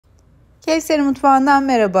Kevser'in mutfağından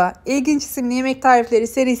merhaba. İlginç isimli yemek tarifleri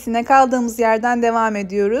serisine kaldığımız yerden devam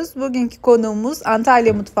ediyoruz. Bugünkü konuğumuz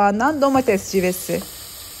Antalya mutfağından domates civesi.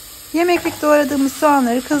 Yemeklik doğradığımız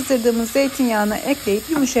soğanları kızdırdığımız zeytinyağına ekleyip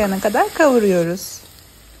yumuşayana kadar kavuruyoruz.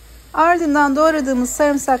 Ardından doğradığımız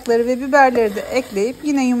sarımsakları ve biberleri de ekleyip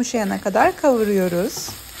yine yumuşayana kadar kavuruyoruz.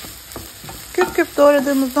 Küp küp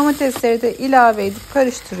doğradığımız domatesleri de ilave edip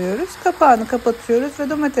karıştırıyoruz. Kapağını kapatıyoruz ve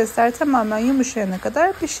domatesler tamamen yumuşayana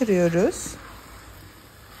kadar pişiriyoruz.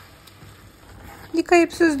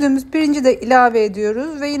 Yıkayıp süzdüğümüz pirinci de ilave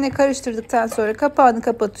ediyoruz ve yine karıştırdıktan sonra kapağını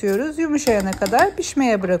kapatıyoruz. Yumuşayana kadar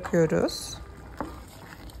pişmeye bırakıyoruz.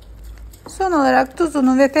 Son olarak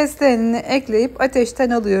tuzunu ve fesleğenini ekleyip ateşten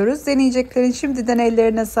alıyoruz. Deneyeceklerin şimdiden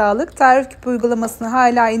ellerine sağlık. Tarif küpü uygulamasını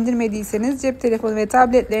hala indirmediyseniz cep telefonu ve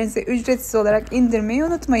tabletlerinize ücretsiz olarak indirmeyi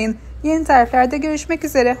unutmayın. Yeni tariflerde görüşmek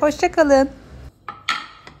üzere. Hoşça kalın.